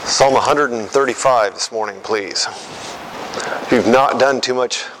Psalm 135 this morning, please. If you've not done too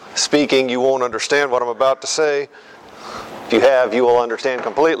much speaking, you won't understand what I'm about to say. If you have, you will understand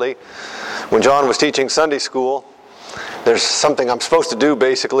completely. When John was teaching Sunday school, there's something I'm supposed to do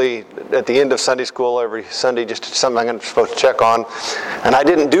basically at the end of Sunday school every Sunday, just something I'm supposed to check on. And I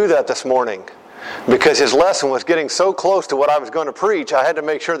didn't do that this morning because his lesson was getting so close to what I was going to preach. I had to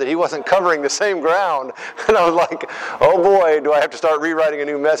make sure that he wasn't covering the same ground. And I was like, oh boy, do I have to start rewriting a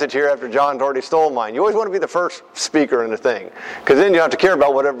new message here after John's already stole mine. You always want to be the first speaker in the thing, because then you don't have to care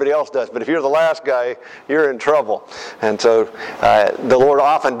about what everybody else does. But if you're the last guy, you're in trouble. And so the Lord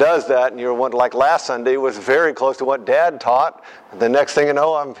often does that. And you're one, like last Sunday was very close to what Dad taught. The next thing you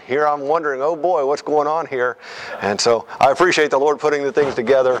know, I'm wondering, oh boy, what's going on here? And so I appreciate the Lord putting the things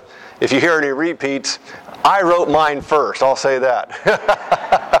together. If you hear any repeats, I wrote mine first, I'll say that.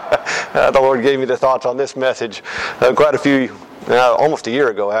 The Lord gave me the thoughts on this message quite a few, almost a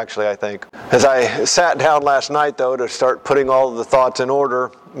year ago actually, I think. As I sat down last night though to start putting all of the thoughts in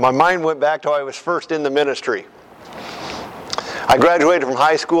order, my mind went back to when I was first in the ministry. I graduated from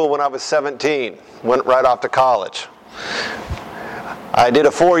high school when I was 17, went right off to college. I did a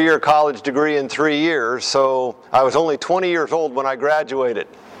 4-year college degree in 3 years, so I was only 20 years old when I graduated.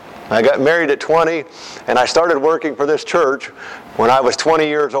 I got married at 20, and I started working for this church when I was 20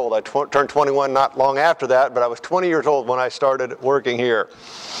 years old. I turned 21 not long after that, but I was 20 years old when I started working here.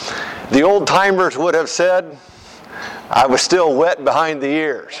 The old timers would have said I was still wet behind the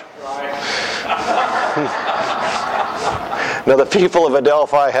ears. Now, the people of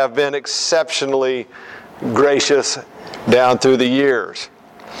Adelphi have been exceptionally gracious down through the years.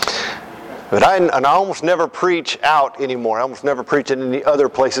 But I almost never preach out anymore. I almost never preach in any other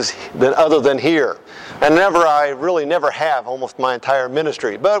places other than here. And I really never have almost my entire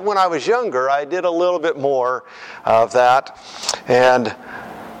ministry. But when I was younger, I did a little bit more of that. And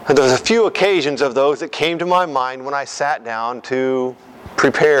there was a few occasions of those that came to my mind when I sat down to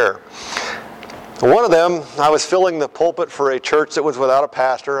prepare. One of them, I was filling the pulpit for a church that was without a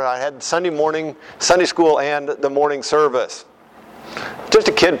pastor. I had Sunday school and the morning service. Just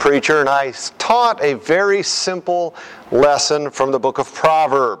a kid preacher, and I taught a very simple lesson from the book of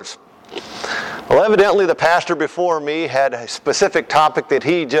Proverbs. Well, evidently the pastor before me had a specific topic that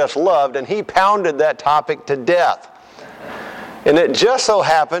he just loved, and he pounded that topic to death. And it just so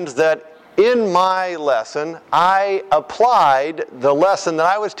happens that in my lesson, I applied the lesson that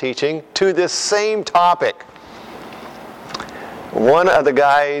I was teaching to this same topic. One of the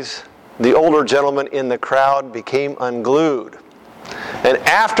guys, the older gentleman in the crowd, became unglued. And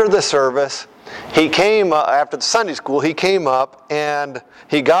after the service, after the Sunday school, he came up and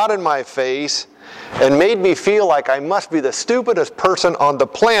he got in my face and made me feel like I must be the stupidest person on the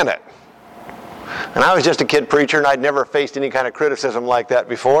planet. And I was just a kid preacher, and I'd never faced any kind of criticism like that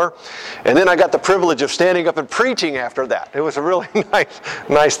before. And then I got the privilege of standing up and preaching after that. It was a really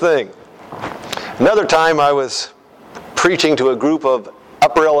nice thing. Another time I was preaching to a group of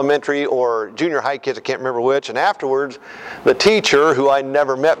upper elementary or junior high kids, I can't remember which, and afterwards the teacher, who I'd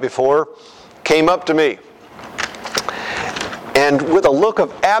never met before, came up to me. And with a look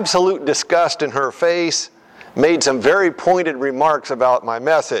of absolute disgust in her face, made some very pointed remarks about my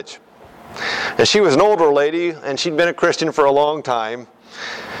message. And she was an older lady, and she'd been a Christian for a long time.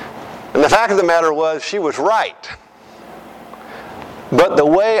 And the fact of the matter was, she was right. But the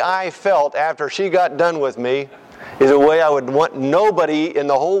way I felt after she got done with me is a way I would want nobody in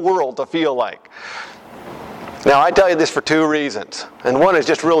the whole world to feel like. Now, I tell you this for two reasons. And one is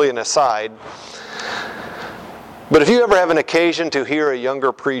just really an aside. But if you ever have an occasion to hear a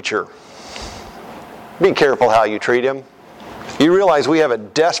younger preacher, be careful how you treat him. You realize we have a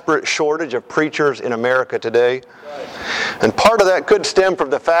desperate shortage of preachers in America today. And part of that could stem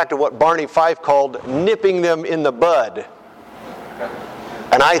from the fact of what Barney Fife called nipping them in the bud.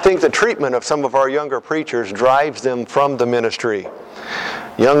 And I think the treatment of some of our younger preachers drives them from the ministry.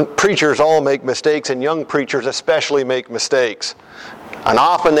 Young preachers all make mistakes, and young preachers especially make mistakes. And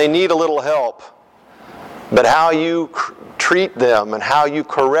often they need a little help. But how you treat them and how you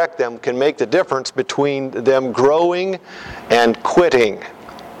correct them can make the difference between them growing and quitting.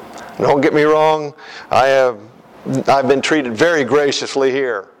 Don't get me wrong, I've been treated very graciously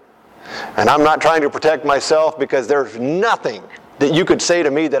here. And I'm not trying to protect myself, because there's nothing that you could say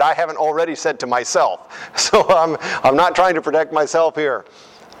to me that I haven't already said to myself. So I'm not trying to protect myself here.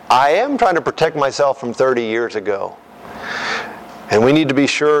 I am trying to protect myself from 30 years ago. And we need to be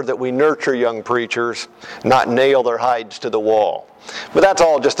sure that we nurture young preachers, not nail their hides to the wall. But that's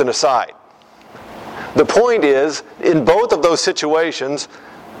all just an aside. The point is, in both of those situations,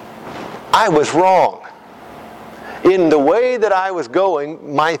 I was wrong. in the way that I was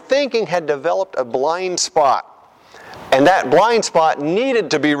going, my thinking had developed a blind spot. And that blind spot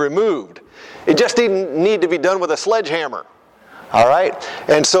needed to be removed. It just didn't need to be done with a sledgehammer. All right?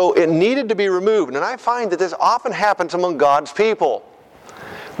 And so it needed to be removed. And I find that this often happens among God's people.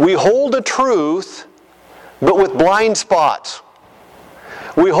 We hold a truth, but with blind spots.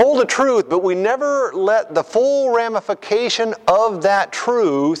 We hold a truth, but we never let the full ramification of that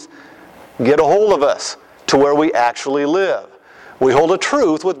truth get a hold of us to where we actually live. We hold a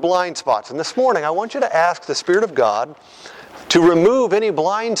truth with blind spots. And this morning, I want you to ask the Spirit of God to remove any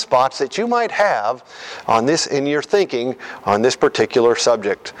blind spots that you might have on this in your thinking on this particular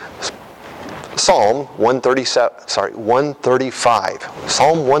subject. Psalm 135.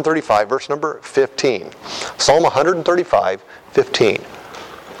 Psalm 135, verse number 15. Psalm 135, 15.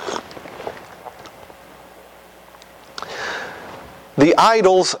 The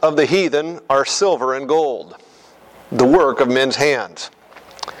idols of the heathen are silver and gold, the work of men's hands.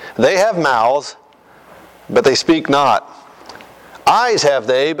 They have mouths, but they speak not. Eyes have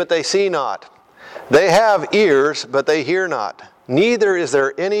they, but they see not. They have ears, but they hear not. Neither is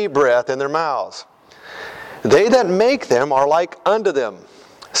there any breath in their mouths. They that make them are like unto them.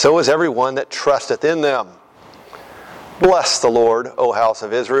 So is every one that trusteth in them. Bless the Lord, O house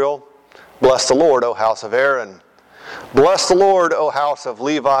of Israel. Bless the Lord, O house of Aaron. Bless the Lord, O house of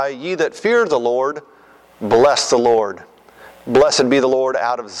Levi. Ye that fear the Lord, bless the Lord. Blessed be the Lord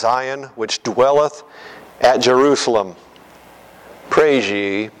out of Zion, which dwelleth at Jerusalem. Praise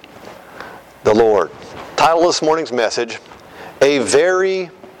ye the Lord. Title of this morning's message, A Very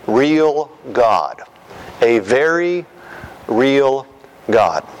Real God. A Very Real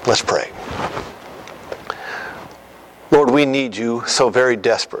God. Let's pray. Lord, we need you so very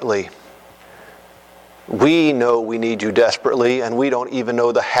desperately. We know we need you desperately, and we don't even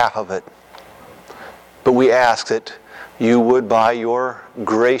know the half of it. But we ask that you would, by your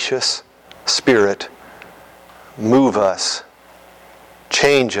gracious Spirit, move us,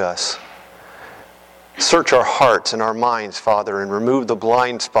 change us, search our hearts and our minds, Father, and remove the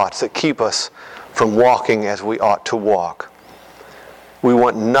blind spots that keep us from walking as we ought to walk. We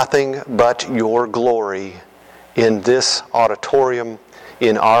want nothing but your glory in this auditorium,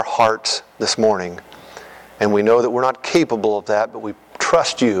 in our hearts this morning. And we know that we're not capable of that, but we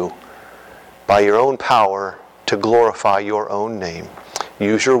trust you by your own power to glorify your own name.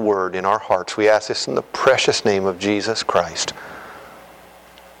 Use your word in our hearts. We ask this in the precious name of Jesus Christ.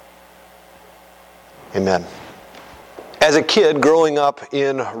 Amen. As a kid growing up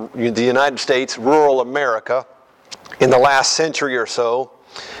in the United States, rural America, in the last century or so,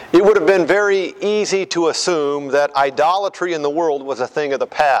 it would have been very easy to assume that idolatry in the world was a thing of the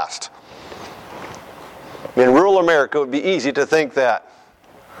past. In rural America, it would be easy to think that.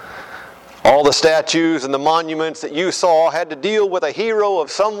 All the statues and the monuments that you saw had to deal with a hero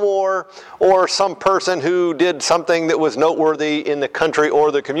of some war or some person who did something that was noteworthy in the country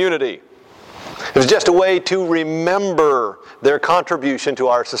or the community. It was just a way to remember their contribution to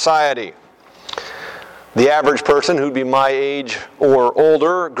our society. The average person who'd be my age or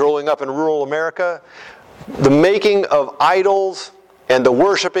older, growing up in rural America, the making of idols and the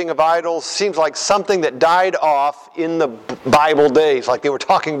worshiping of idols seems like something that died off in the Bible days, like they were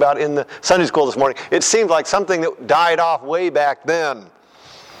talking about in the Sunday school this morning. It seems like something that died off way back then.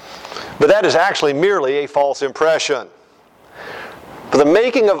 But that is actually merely a false impression. But the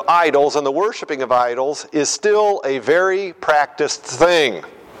making of idols and the worshiping of idols is still a very practiced thing.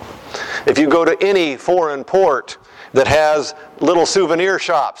 If you go to any foreign port that has little souvenir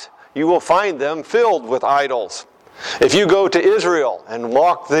shops, you will find them filled with idols. If you go to Israel and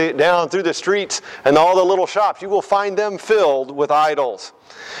walk down through the streets and all the little shops, you will find them filled with idols.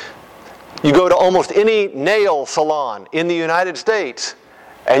 You go to almost any nail salon in the United States,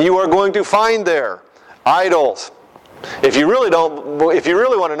 and you are going to find there idols. If you really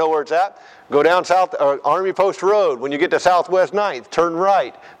want to know where it's at, go down South Army Post Road. When you get to Southwest 9th, turn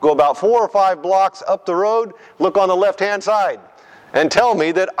right. Go about 4 or 5 blocks up the road, look on the left-hand side, and tell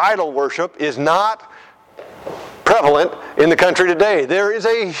me that idol worship is not prevalent in the country today. There is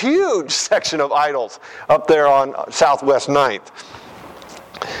a huge section of idols up there on Southwest 9th.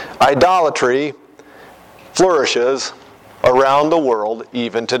 Idolatry flourishes around the world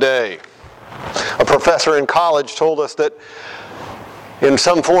even today. A professor in college told us that in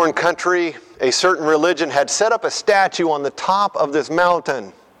some foreign country, a certain religion had set up a statue on the top of this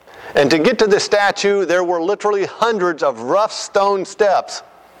mountain. And to get to the statue, there were literally hundreds of rough stone steps.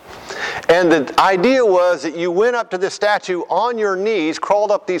 And the idea was that you went up to this statue on your knees,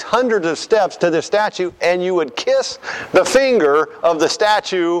 crawled up these hundreds of steps to this statue, and you would kiss the finger of the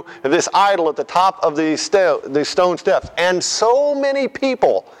statue, of this idol at the top of these stone steps. And so many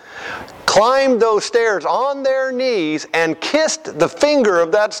people climbed those stairs on their knees and kissed the finger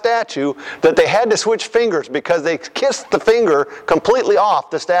of that statue that they had to switch fingers because they kissed the finger completely off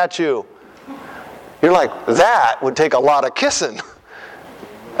the statue. You're like, that would take a lot of kissing.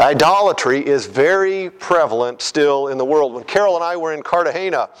 Idolatry is very prevalent still in the world. When Carol and I were in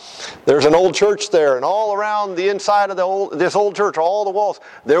Cartagena, there's an old church there, and all around the inside of this old church, all the walls,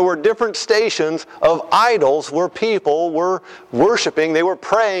 there were different stations of idols where people were worshiping, they were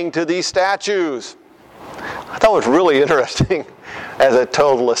praying to these statues. I thought it was really interesting, as a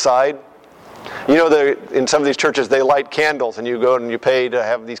total aside. You know, in some of these churches, they light candles, and you go and you pay to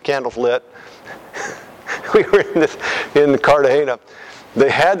have these candles lit. We were in Cartagena. They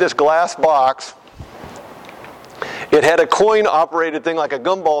had this glass box. It had a coin-operated thing like a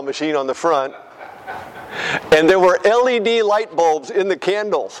gumball machine on the front. And there were LED light bulbs in the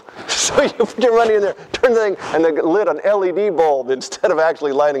candles. So you put your money in there, turn the thing, and they lit an LED bulb instead of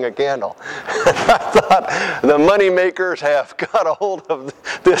actually lighting a candle. I thought the money makers have got a hold of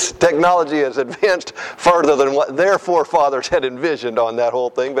this technology has advanced farther than what their forefathers had envisioned on that whole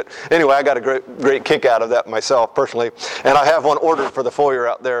thing. But anyway, I got a great kick out of that myself personally. And I have one ordered for the foyer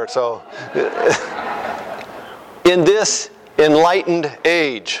out there. So in this enlightened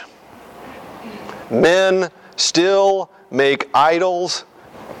age, men still make idols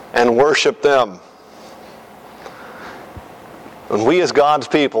and worship them. And we as God's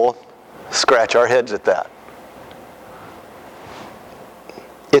people scratch our heads at that.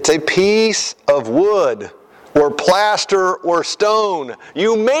 It's a piece of wood or plaster or stone.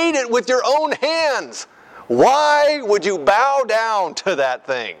 You made it with your own hands. Why would you bow down to that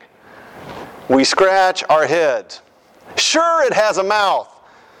thing? We scratch our heads. Sure, it has a mouth.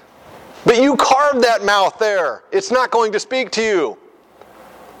 But you carved that mouth there. It's not going to speak to you.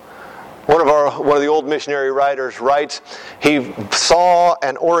 One of the old missionary writers writes, he saw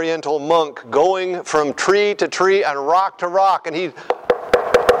an Oriental monk going from tree to tree and rock to rock, and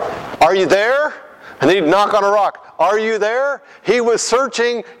are you there? And then he'd knock on a rock. Are you there? He was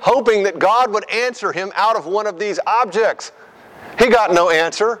searching, hoping that God would answer him out of one of these objects. He got no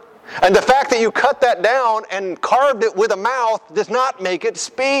answer. And the fact that you cut that down and carved it with a mouth does not make it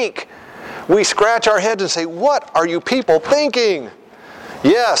speak. We scratch our heads and say, what are you people thinking?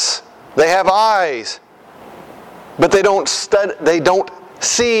 Yes, they have eyes, but they don't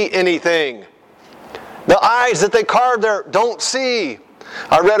see anything. The eyes that they carved there don't see.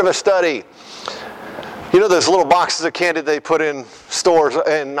 I read of a study. You know those little boxes of candy they put in stores,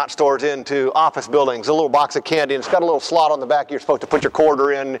 and not stores, into office buildings, a little box of candy, and it's got a little slot on the back you're supposed to put your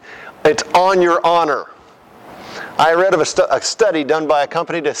quarter in. It's on your honor. I read of a study done by a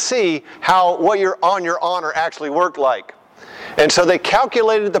company to see what your on your honor actually worked like. And so they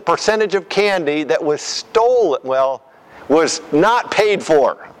calculated the percentage of candy that was stolen, was not paid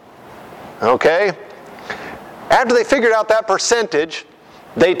for. Okay? After they figured out that percentage,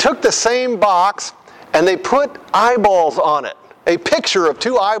 they took the same box and they put eyeballs on it. A picture of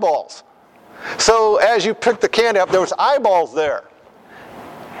two eyeballs. So as you picked the candy up, there was eyeballs there.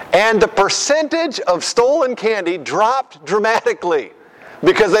 And the percentage of stolen candy dropped dramatically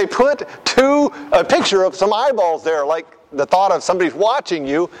because they put a picture of some eyeballs there, like the thought of somebody's watching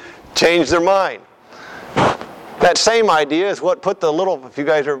you changed their mind. That same idea is what put if you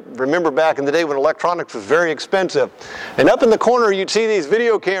guys remember back in the day when electronics was very expensive. And up in the corner you'd see these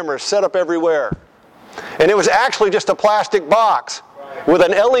video cameras set up everywhere. And it was actually just a plastic box with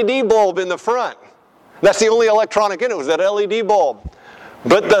an LED bulb in the front. That's the only electronic in it, was that LED bulb.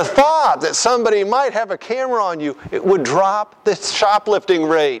 But the thought that somebody might have a camera on you, it would drop the shoplifting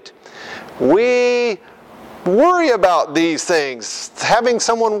rate. We worry about these things. Having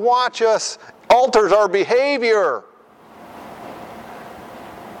someone watch us alters our behavior.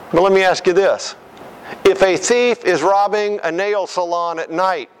 But let me ask you this. If a thief is robbing a nail salon at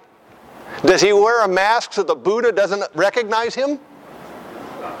night, does he wear a mask so the Buddha doesn't recognize him?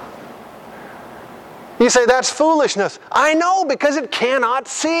 You say, that's foolishness. I know, because it cannot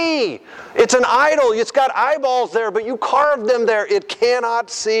see. It's an idol. It's got eyeballs there, but you carved them there. It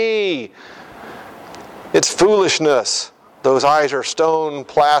cannot see. It's foolishness. Those eyes are stone,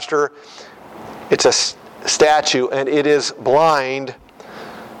 plaster. It's a statue, and it is blind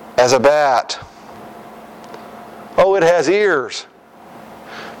as a bat. Oh, it has ears.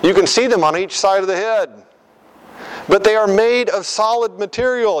 You can see them on each side of the head. but they are made of solid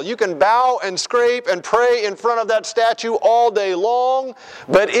material. You can bow and scrape and pray in front of that statue all day long,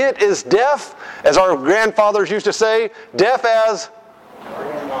 but it is deaf, as our grandfathers used to say, deaf as...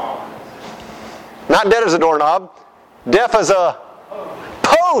 Not dead as a doorknob, deaf as a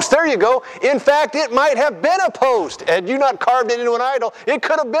post. There you go. In fact, it might have been a post. Had you not carved it into an idol, it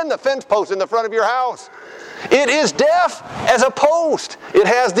could have been the fence post in the front of your house. It is deaf as a post. It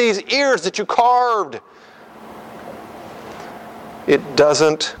has these ears that you carved. It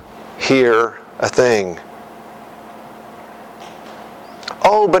doesn't hear a thing.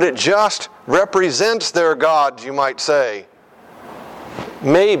 Oh, but it just represents their gods, you might say.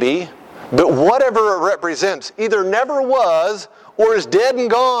 Maybe, but whatever it represents either never was or is dead and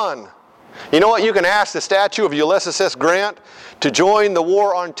gone. You know what? You can ask the statue of Ulysses S. Grant to join the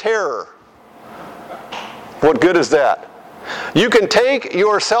war on terror. What good is that? You can take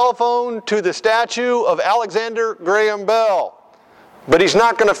your cell phone to the statue of Alexander Graham Bell, but he's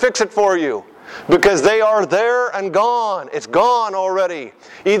not going to fix it for you because they are there and gone. It's gone already.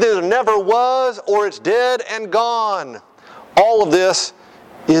 Either it never was or it's dead and gone. All of this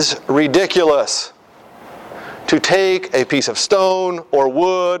is ridiculous. To take a piece of stone or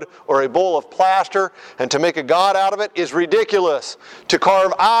wood or a bowl of plaster and to make a god out of it is ridiculous. To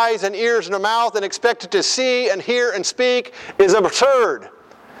carve eyes and ears and a mouth and expect it to see and hear and speak is absurd.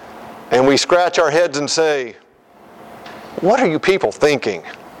 And we scratch our heads and say, what are you people thinking?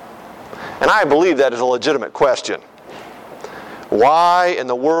 And I believe that is a legitimate question. Why in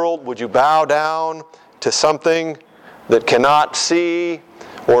the world would you bow down to something that cannot see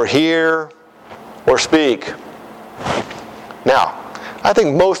or hear or speak? Now, I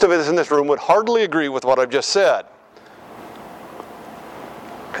think most of us in this room would heartily agree with what I've just said.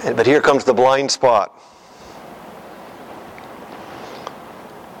 But here comes the blind spot.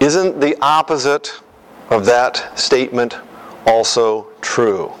 Isn't the opposite of that statement also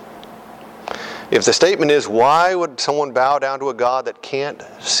true? If the statement is, why would someone bow down to a God that can't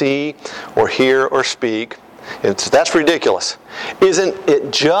see or hear or speak? That's ridiculous. Isn't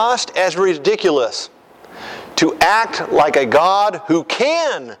it just as ridiculous to act like a God who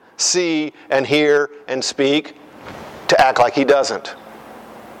can see and hear and speak, to act like He doesn't?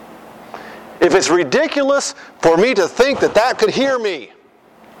 If it's ridiculous for me to think that that could hear me,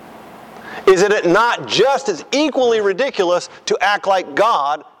 isn't it not just as equally ridiculous to act like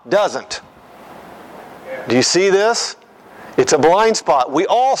God doesn't? Do you see this? It's a blind spot. We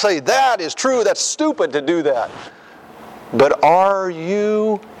all say, that is true, that's stupid to do that. But are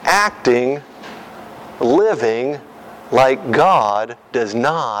you acting, living like God does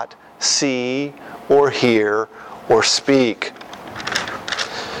not see or hear or speak?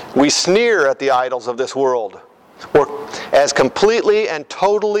 We sneer at the idols of this world or as completely and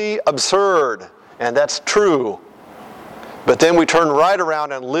totally absurd, and that's true. But then we turn right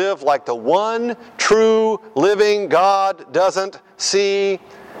around and live like the one true living God doesn't see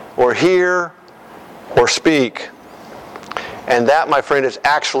or hear or speak. And that, my friend, is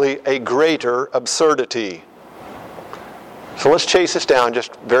actually a greater absurdity. So let's chase this down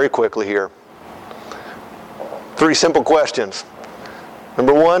just very quickly here. 3 simple questions.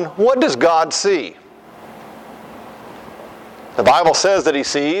 Number 1, what does God see? The Bible says that He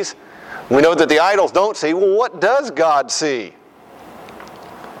sees. We know that the idols don't see. Well, what does God see?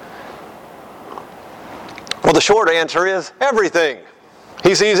 Well, the short answer is everything.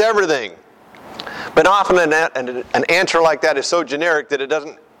 He sees everything. But often an answer like that is so generic that it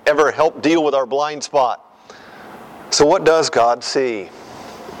doesn't ever help deal with our blind spot. So what does God see?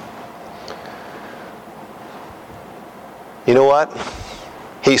 You know what?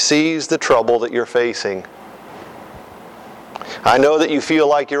 He sees the trouble that you're facing. I know that you feel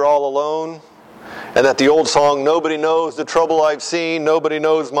like you're all alone, and that the old song, nobody knows the trouble I've seen, nobody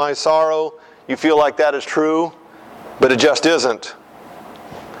knows my sorrow, you feel like that is true, but it just isn't.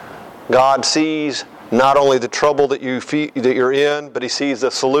 God sees not only the trouble that you're in, but He sees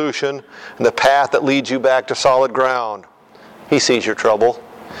the solution and the path that leads you back to solid ground. He sees your trouble.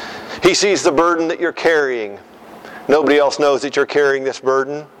 He sees the burden that you're carrying. Nobody else knows that you're carrying this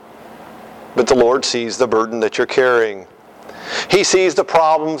burden, but the Lord sees the burden that you're carrying. He sees the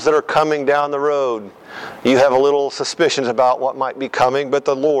problems that are coming down the road. You have a little suspicions about what might be coming, but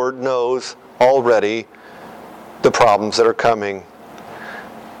the Lord knows already the problems that are coming.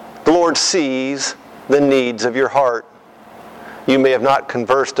 The Lord sees the needs of your heart. You may have not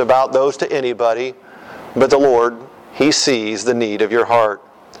conversed about those to anybody, but the Lord, He sees the need of your heart.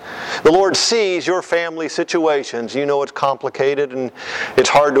 The Lord sees your family situations. You know it's complicated and it's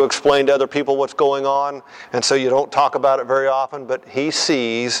hard to explain to other people what's going on, and so you don't talk about it very often, but He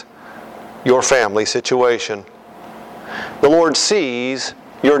sees your family situation. The Lord sees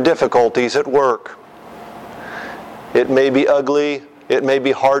your difficulties at work. It may be ugly. It may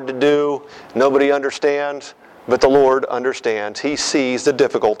be hard to do. Nobody understands. But the Lord understands. He sees the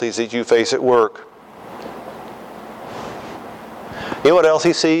difficulties that you face at work. You know what else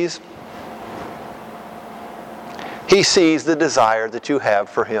He sees? He sees the desire that you have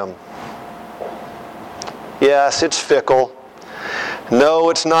for Him. Yes, it's fickle. No,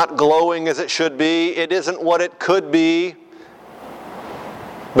 it's not glowing as it should be. It isn't what it could be.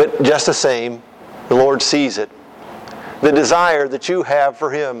 But just the same, the Lord sees it. The desire that you have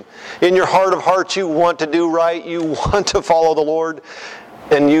for Him. In your heart of hearts, you want to do right. You want to follow the Lord.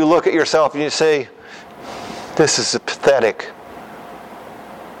 And you look at yourself and you say, this is pathetic.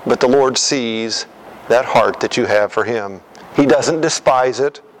 But the Lord sees that heart that you have for Him. He doesn't despise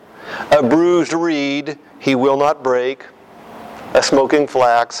it. A bruised reed He will not break. A smoking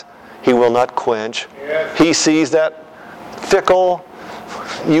flax He will not quench. Yes. He sees that fickle,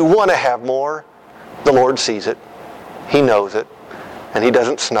 you want to have more. The Lord sees it. He knows it. And He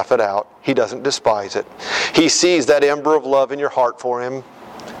doesn't snuff it out. He doesn't despise it. He sees that ember of love in your heart for Him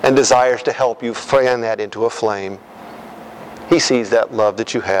and desires to help you fan that into a flame. He sees that love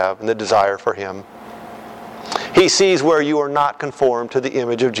that you have and the desire for Him. He sees where you are not conformed to the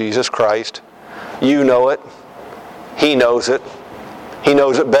image of Jesus Christ. You know it. He knows it. He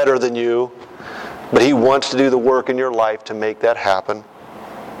knows it better than you. But He wants to do the work in your life to make that happen.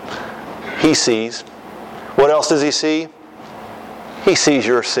 He sees. What else does He see? He sees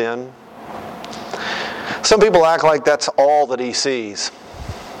your sin. Some people act like that's all that He sees.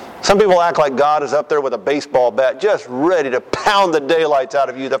 Some people act like God is up there with a baseball bat just ready to pound the daylights out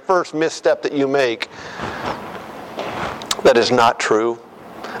of you the first misstep that you make. That is not true.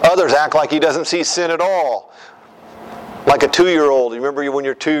 Others act like He doesn't see sin at all. Like a 2-year-old. You remember when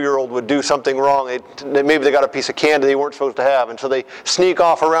your 2-year-old would do something wrong, maybe they got a piece of candy they weren't supposed to have, and so they sneak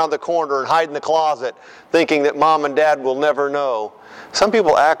off around the corner and hide in the closet thinking that mom and dad will never know. Some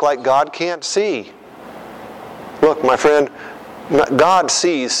people act like God can't see. Look, my friend, God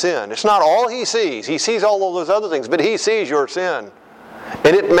sees sin. It's not all He sees. He sees all of those other things, but He sees your sin.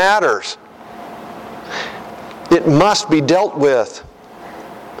 And it matters. It must be dealt with.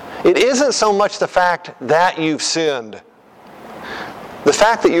 It isn't so much the fact that you've sinned. The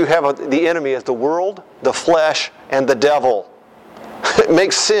fact that you have the enemy as the world, the flesh, and the devil. It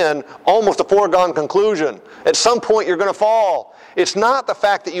makes sin almost a foregone conclusion. At some point you're going to fall. It's not the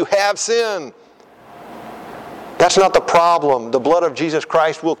fact that you have sin. That's not the problem. The blood of Jesus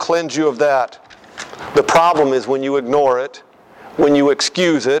Christ will cleanse you of that. The problem is when you ignore it, when you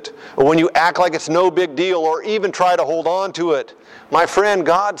excuse it, or when you act like it's no big deal, or even try to hold on to it. My friend,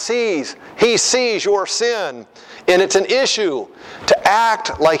 God sees. He sees your sin. And it's an issue. To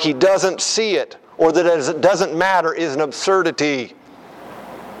act like He doesn't see it, or that it doesn't matter, is an absurdity.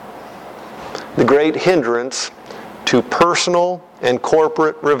 The great hindrance to personal and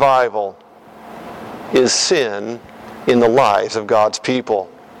corporate revival is sin in the lives of God's people.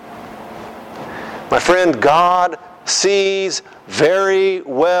 My friend, God sees very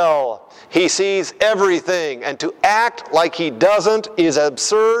well. He sees everything. And to act like He doesn't is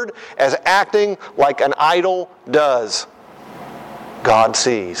absurd as acting like an idol does. God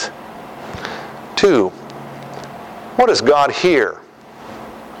sees. 2, what does God hear?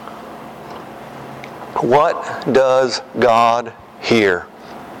 What does God hear?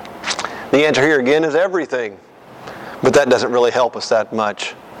 The answer here again is everything. But that doesn't really help us that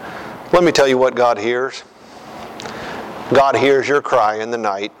much. Let me tell you what God hears. God hears your cry in the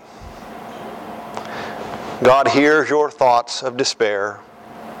night. God hears your thoughts of despair.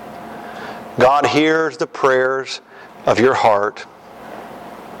 God hears the prayers of your heart.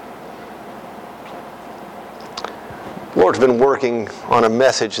 The Lord's been working on a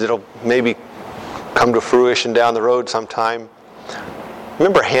message that'll maybe come to fruition down the road sometime.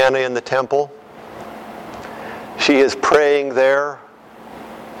 Remember Hannah in the temple? She is praying there.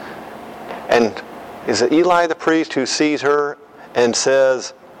 And is it Eli the priest who sees her and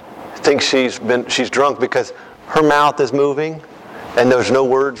thinks she's drunk because her mouth is moving and there's no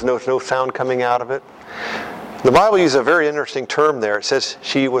words, no sound coming out of it? The Bible uses a very interesting term there. It says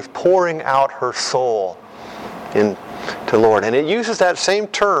she was pouring out her soul to the Lord. And it uses that same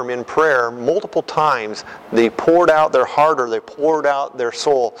term in prayer multiple times. They poured out their heart, or they poured out their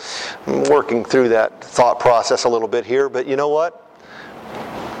soul. I'm working through that thought process a little bit here, but you know what?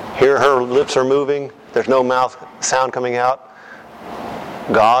 Here her lips are moving. There's no mouth sound coming out.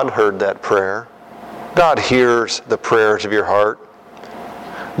 God heard that prayer. God hears the prayers of your heart.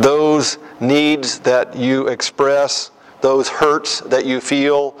 Those needs that you express, those hurts that you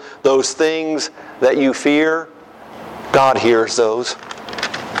feel, those things that you fear, God hears those.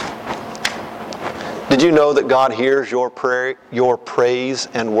 Did you know that God hears your praise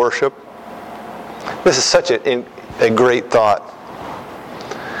and worship? This is such a great thought.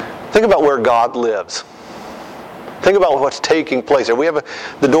 Think about where God lives. Think about what's taking place there. We have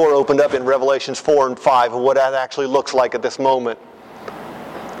the door opened up in Revelations 4 and 5 of what that actually looks like at this moment.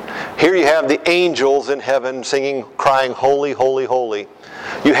 Here you have the angels in heaven singing, crying, holy, holy, holy.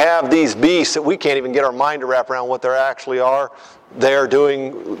 You have these beasts that we can't even get our mind to wrap around what they actually are. They are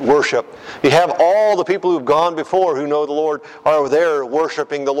doing worship. You have all the people who've gone before who know the Lord are there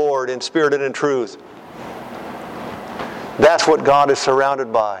worshiping the Lord in spirit and in truth. That's what God is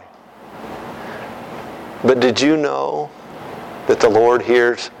surrounded by. But did you know that the Lord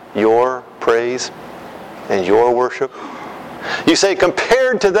hears your praise and your worship? You say,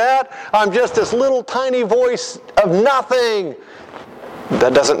 compared to that, I'm just this little tiny voice of nothing.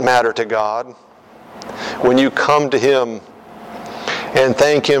 That doesn't matter to God. When you come to Him and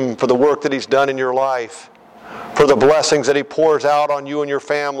thank Him for the work that He's done in your life, for the blessings that He pours out on you and your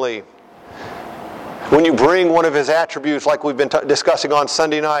family, when you bring one of His attributes like we've been discussing on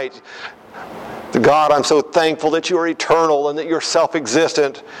Sunday night, God, I'm so thankful that you are eternal and that you're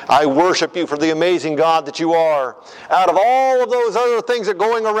self-existent. I worship you for the amazing God that you are. Out of all of those other things that are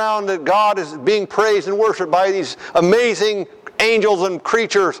going around, that God is being praised and worshiped by these amazing angels and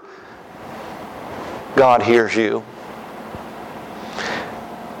creatures, God hears you.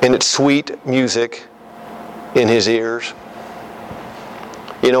 And it's sweet music in His ears.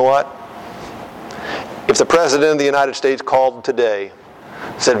 You know what? If the President of the United States called today,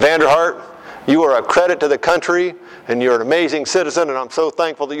 said, Vanderhart, you are a credit to the country, and you're an amazing citizen, and I'm so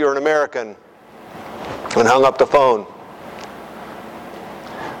thankful that you're an American, and hung up the phone,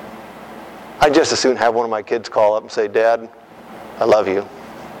 I'd just as soon have one of my kids call up and say, Dad, I love you.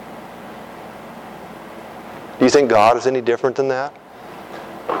 Do you think God is any different than that?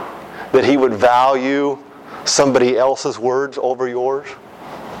 That He would value somebody else's words over yours?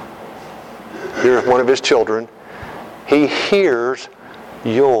 You're one of His children. He hears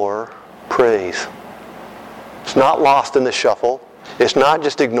your praise. It's not lost in the shuffle. It's not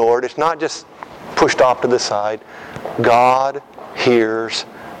just ignored. It's not just pushed off to the side. God hears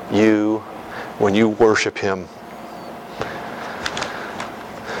you when you worship Him.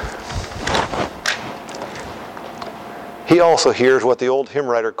 He also hears what the old hymn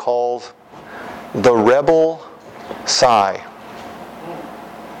writer calls the rebel sigh.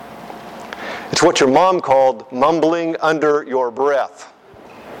 It's what your mom called mumbling under your breath.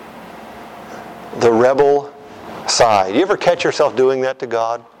 The rebel sigh. Do you ever catch yourself doing that to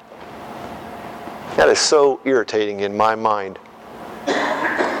God? That is so irritating in my mind.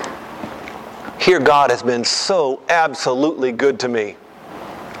 Here God has been so absolutely good to me.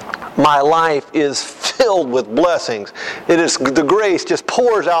 My life is filled with blessings. The grace just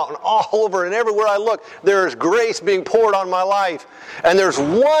pours out and all over, and everywhere I look, there is grace being poured on my life. And there's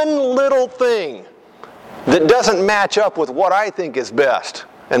one little thing that doesn't match up with what I think is best.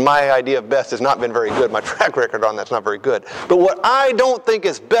 And my idea of best has not been very good. My track record on that's not very good. But what I don't think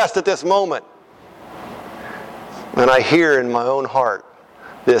is best at this moment, and I hear in my own heart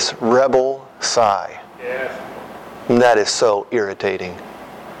this rebel sigh. Yes. And that is so irritating.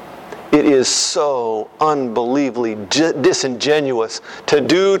 It is so unbelievably disingenuous to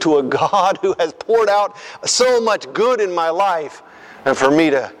do to a God who has poured out so much good in my life. And for me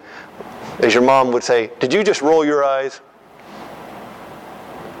to, as your mom would say, did you just roll your eyes?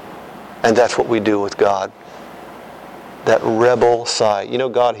 And that's what we do with God. That rebel sigh. You know,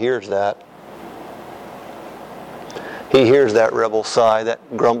 God hears that. He hears that rebel sigh, that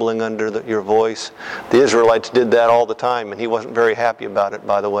grumbling under your voice. The Israelites did that all the time, and He wasn't very happy about it,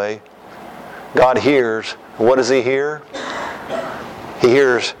 by the way. God hears. What does He hear? He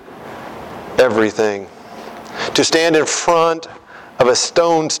hears everything. To stand in front of a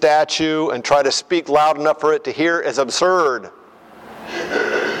stone statue and try to speak loud enough for it to hear is absurd.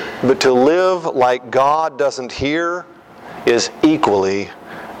 But to live like God doesn't hear is equally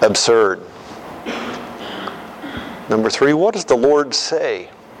absurd. Number 3, what does the Lord say?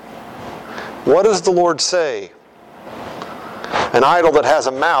 What does the Lord say? An idol that has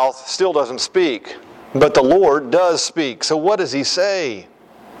a mouth still doesn't speak, but the Lord does speak. So what does He say?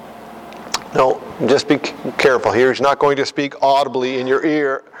 No, just be careful here. He's not going to speak audibly in your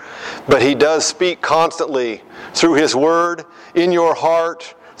ear, but He does speak constantly through His Word, in your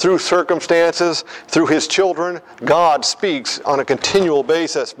heart, through circumstances, through His children. God speaks on a continual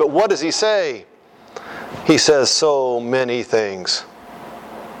basis. But what does He say? He says so many things.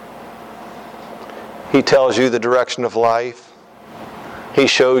 He tells you the direction of life. He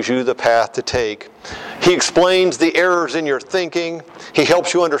shows you the path to take. He explains the errors in your thinking. He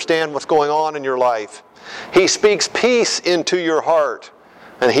helps you understand what's going on in your life. He speaks peace into your heart,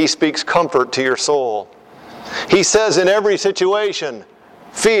 and He speaks comfort to your soul. He says in every situation,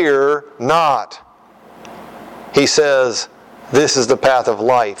 fear not. He says, this is the path of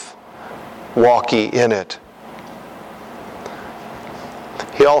life. Walk ye in it.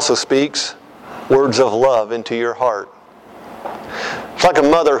 He also speaks words of love into your heart. It's like a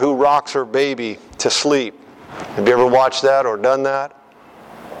mother who rocks her baby to sleep. Have you ever watched that or done that?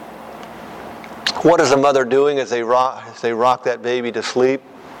 What is a mother doing as they rock that baby to sleep?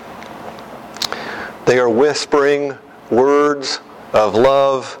 They are whispering words of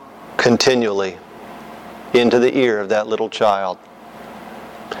love continually into the ear of that little child.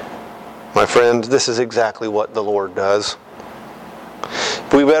 My friends, this is exactly what the Lord does.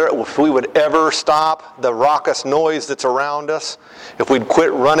 If we would ever stop the raucous noise that's around us, if we'd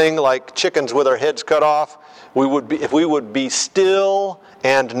quit running like chickens with our heads cut off, if we would be still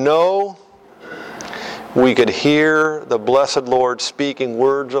and know, we could hear the blessed Lord speaking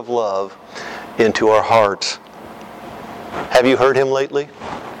words of love into our hearts. Have you heard Him lately?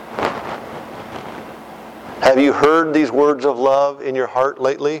 Have you heard these words of love in your heart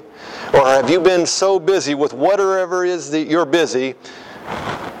lately? Or have you been so busy with whatever it is that you're busy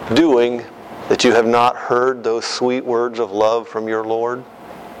doing that you have not heard those sweet words of love from your Lord?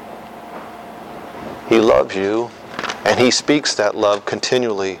 He loves you, and He speaks that love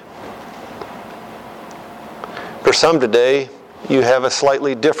continually. For some today, you have a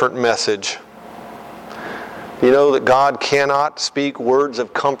slightly different message. You know that God cannot speak words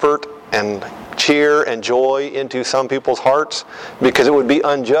of comfort and cheer and joy into some people's hearts because it would be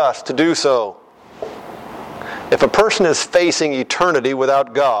unjust to do so. If a person is facing eternity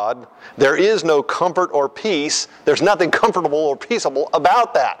without God, there is no comfort or peace. There's nothing comfortable or peaceable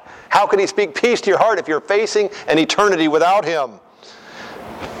about that. How can He speak peace to your heart if you're facing an eternity without Him?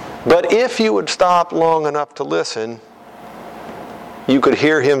 But if you would stop long enough to listen, you could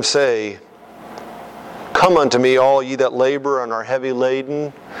hear Him say, "Come unto me, all ye that labor and are heavy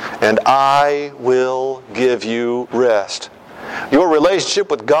laden, and I will give you rest." Your relationship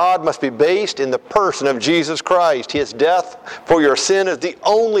with God must be based in the person of Jesus Christ. His death for your sin is the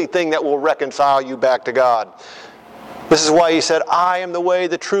only thing that will reconcile you back to God. This is why He said, "I am the way,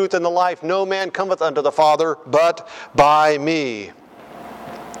 the truth, and the life. No man cometh unto the Father but by me."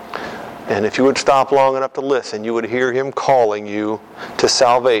 And if you would stop long enough to listen, you would hear Him calling you to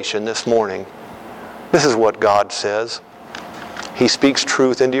salvation this morning. This is what God says. He speaks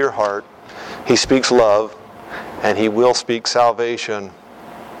truth into your heart. He speaks love. And He will speak salvation.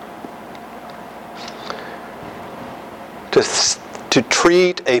 To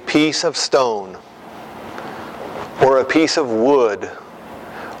treat a piece of stone, or a piece of wood,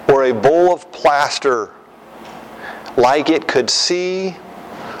 or a bowl of plaster like it could see,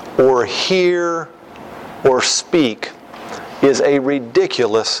 or hear, or speak is a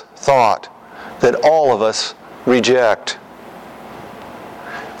ridiculous thought that all of us reject.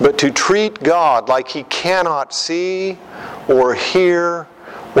 But to treat God like He cannot see or hear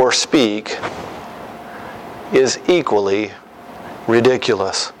or speak is equally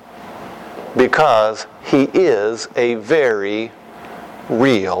ridiculous, because He is a very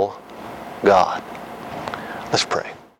real God. Let's pray.